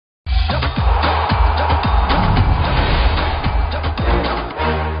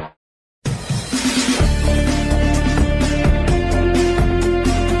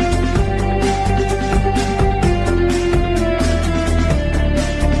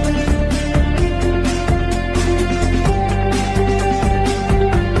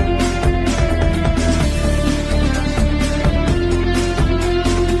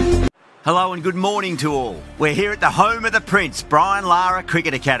good morning to all. We're here at the home of the Prince, Brian Lara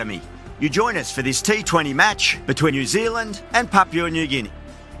Cricket Academy. You join us for this T20 match between New Zealand and Papua New Guinea.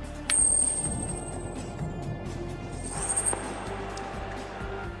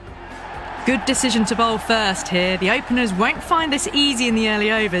 Good decision to bowl first here. The openers won't find this easy in the early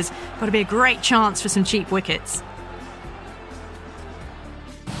overs. Got to be a great chance for some cheap wickets.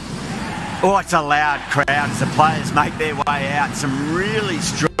 Oh, it's a loud crowd as the players make their way out. Some really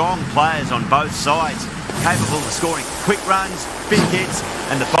strong players on both sides, capable of scoring quick runs, big hits,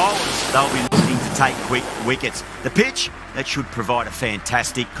 and the bowlers, they'll be looking to take quick wickets. The pitch, that should provide a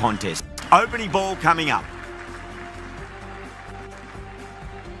fantastic contest. Opening ball coming up.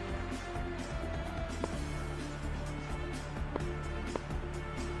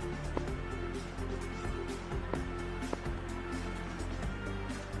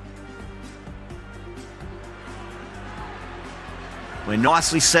 We're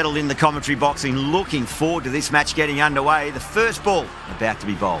nicely settled in the commentary box and looking forward to this match getting underway. The first ball about to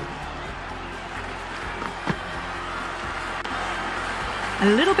be bowled. A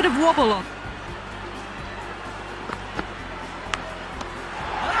little bit of wobble on.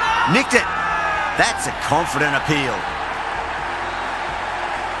 Nicked it. That's a confident appeal.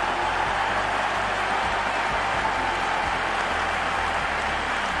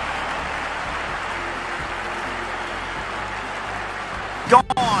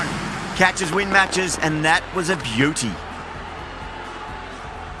 Gone! Catches win matches, and that was a beauty.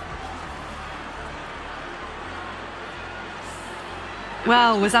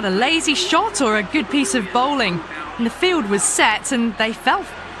 Well, was that a lazy shot or a good piece of bowling? And the field was set and they fell.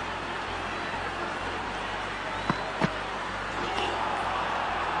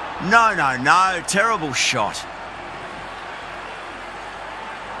 No. Terrible shot.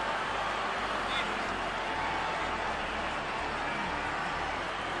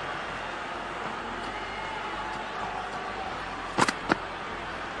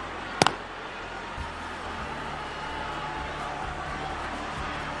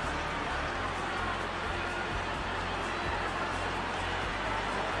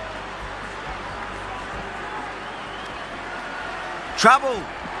 Trouble.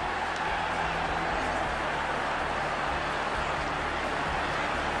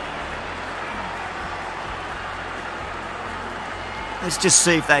 Let's just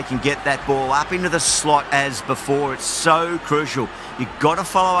see if they can get that ball up into the slot as before. It's so crucial. You've got to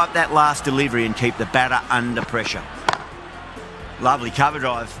follow up that last delivery and keep the batter under pressure. Lovely cover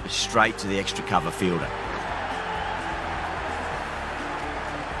drive, straight to the extra cover fielder.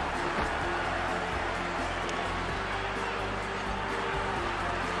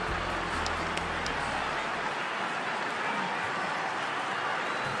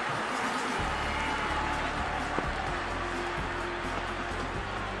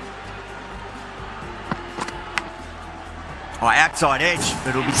 Oh, outside edge, but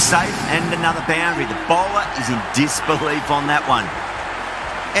it'll be safe and another boundary. The bowler is in disbelief on that one.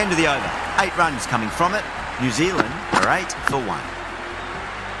 End of the over. 8 runs coming from it. New Zealand are 8 for 1.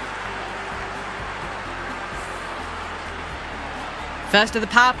 First of the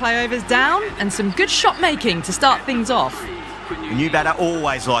power play overs down and some good shot making to start things off. A new batter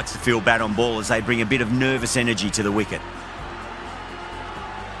always likes to feel bat on ball as they bring a bit of nervous energy to the wicket.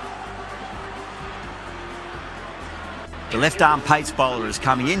 The left-arm pace bowler is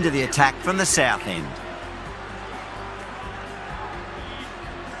coming into the attack from the south end.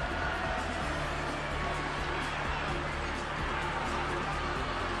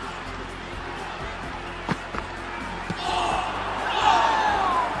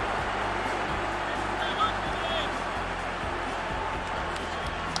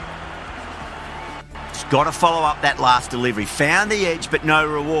 Just got to follow up that last delivery. Found the edge, but no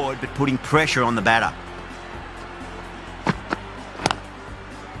reward, but putting pressure on the batter.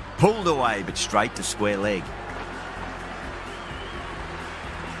 Pulled away, but straight to square leg.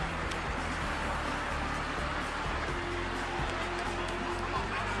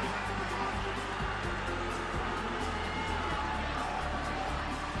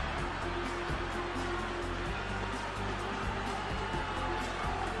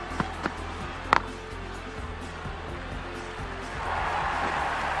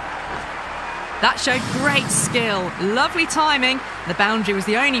 That showed great skill, lovely timing. The boundary was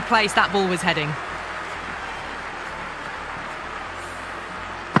the only place that ball was heading.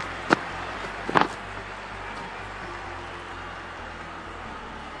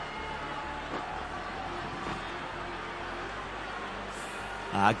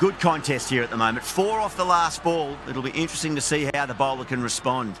 Good contest here at the moment. 4 off the last ball. It'll be interesting to see how the bowler can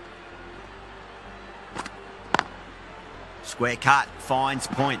respond. Square cut, finds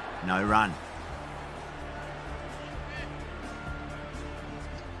point, no run.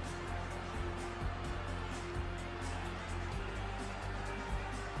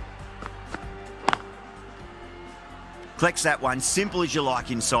 Collects that one, simple as you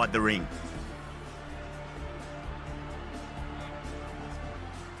like inside the ring.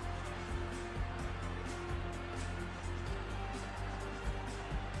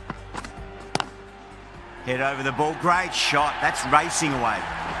 Head over the ball, great shot. That's racing away.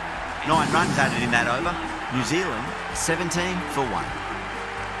 9 runs added in that over. New Zealand 17 for 1.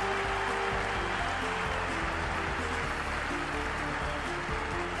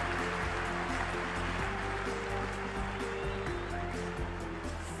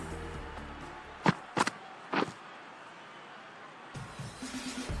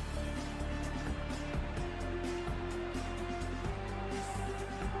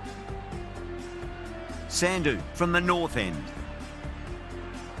 Sandhu from the north end.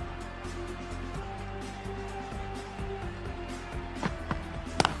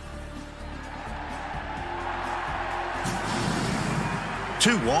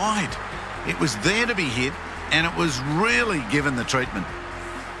 Too wide. It was there to be hit, and it was really given the treatment.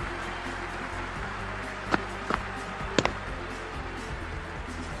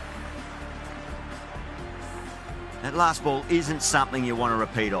 That last ball isn't something you want to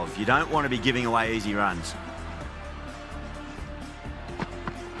repeat of. You don't want to be giving away easy runs.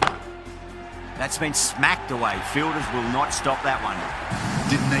 That's been smacked away. Fielders will not stop that one.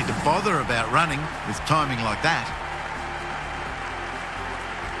 Didn't need to bother about running with timing like that.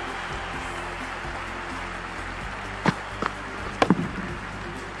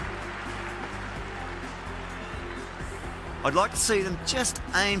 I'd like to see them just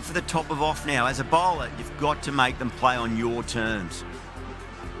aim for the top of off now. As a bowler, you've got to make them play on your terms.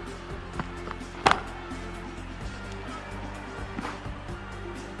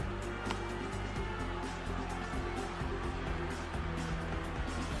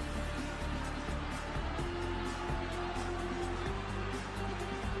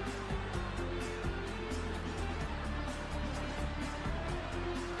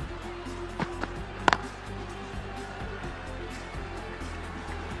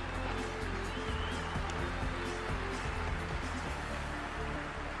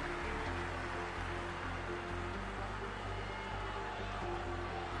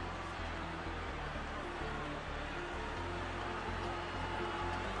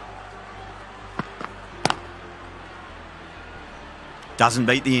 Doesn't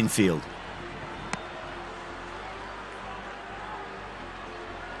beat the infield.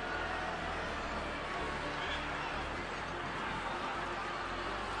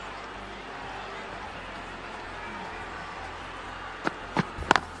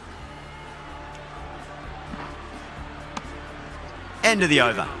 End of the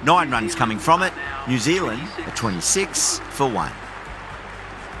over. 9 runs coming from it. New Zealand are 26 for 1.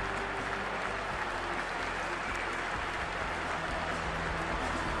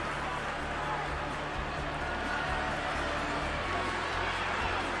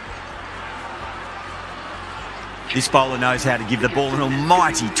 This bowler knows how to give the ball an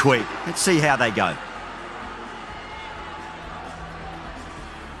almighty tweak. Let's see how they go.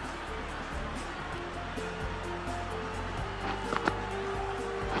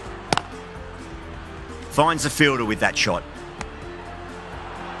 Finds the fielder with that shot.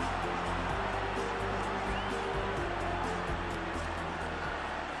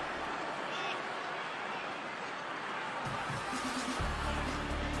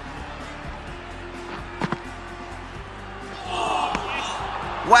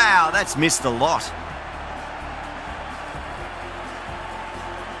 Wow, that's missed a lot.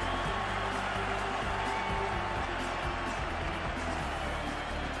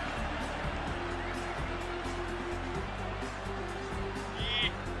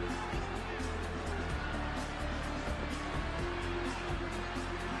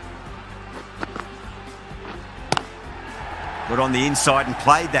 Got on the inside and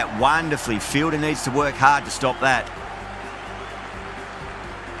played that wonderfully. Fielder needs to work hard to stop that.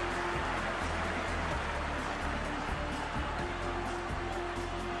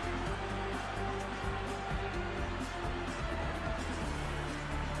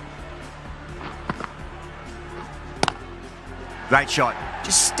 Great shot.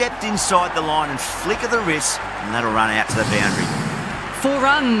 Just stepped inside the line and flick of the wrist, and that'll run out to the boundary. 4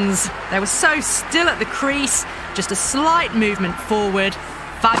 runs. They were so still at the crease. Just a slight movement forward.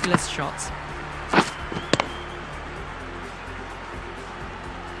 Fabulous shots.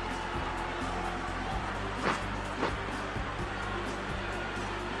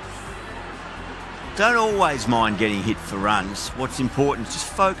 Don't always mind getting hit for runs. What's important is just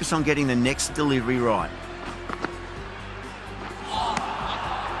focus on getting the next delivery right.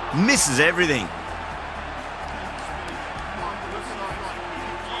 Misses everything.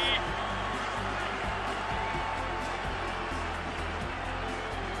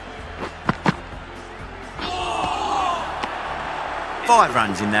 5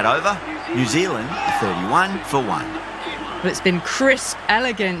 runs in that over. New Zealand 31 for 1. But it's been crisp,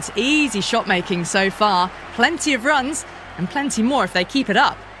 elegant, easy shot making so far. Plenty of runs and plenty more if they keep it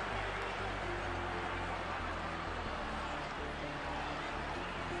up.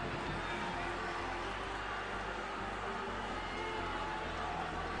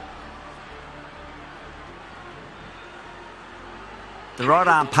 The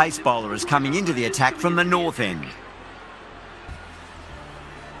right-arm pace bowler is coming into the attack from the north end.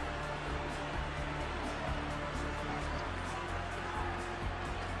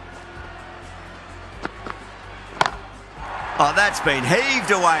 Oh, that's been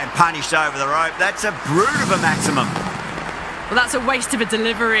heaved away and punished over the rope. That's a brute of a maximum. Well, that's a waste of a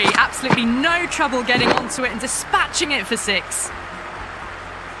delivery. Absolutely no trouble getting onto it and dispatching it for 6.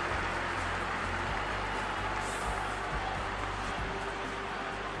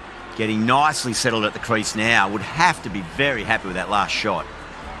 Getting nicely settled at the crease now. Would have to be very happy with that last shot.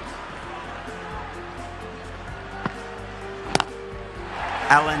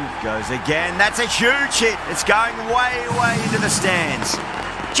 Allen goes again. That's a huge hit. It's going way, way into the stands.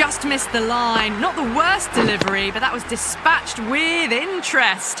 Just missed the line. Not the worst delivery, but that was dispatched with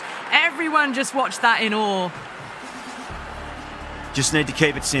interest. Everyone just watched that in awe. Just need to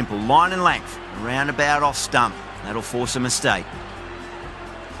keep it simple. Line and length. Around about off stump. That'll force a mistake.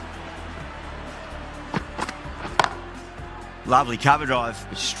 Lovely cover drive,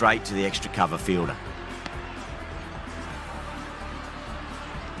 but straight to the extra cover fielder.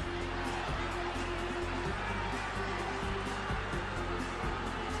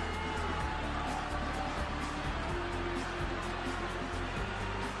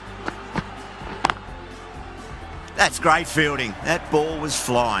 That's great fielding. That ball was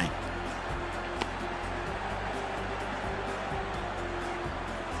flying.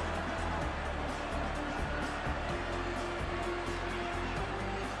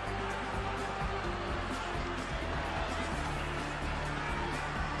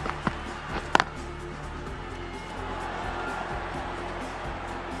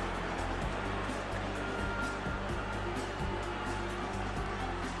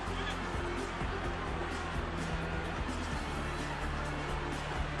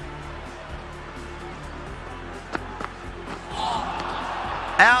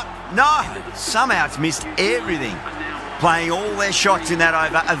 Out? No! Somehow it's missed everything. Playing all their shots in that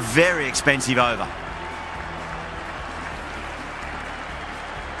over, a very expensive over.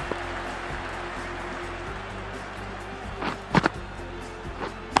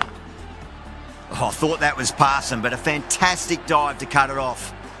 Oh, I thought that was passing, but a fantastic dive to cut it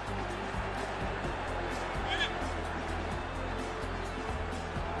off.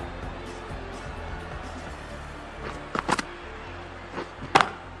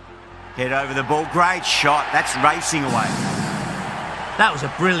 Head over the ball. Great shot. That's racing away. That was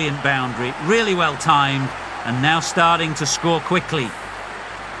a brilliant boundary. Really well timed. And now starting to score quickly.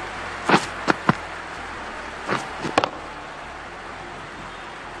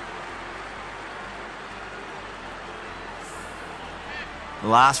 The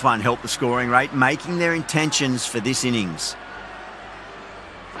last one helped the scoring rate, making their intentions for this innings.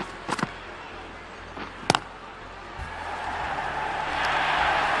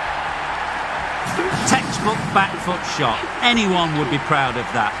 Textbook back foot shot. Anyone would be proud of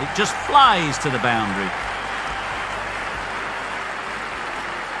that. It just flies to the boundary.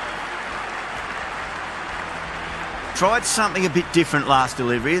 Tried something a bit different last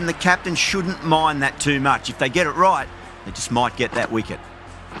delivery, and the captain shouldn't mind that too much. If they get it right, they just might get that wicket.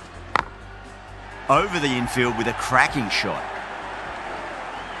 Over the infield with a cracking shot.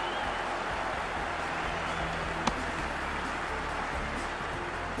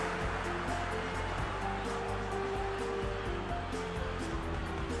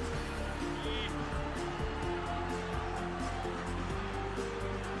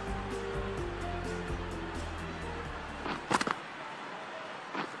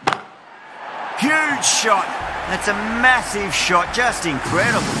 Huge shot. That's a massive shot. Just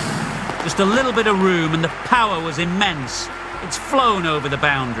incredible. Just a little bit of room and the power was immense. It's flown over the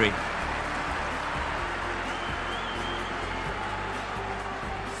boundary.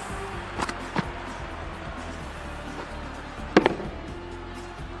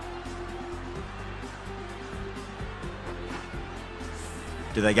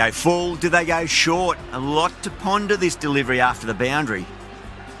 Do they go full? Do they go short? A lot to ponder this delivery after the boundary.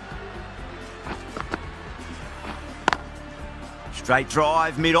 Straight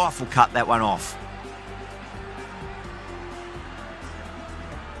drive, mid-off will cut that one off.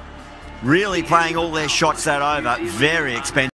 Really playing all their shots that over. Very expensive.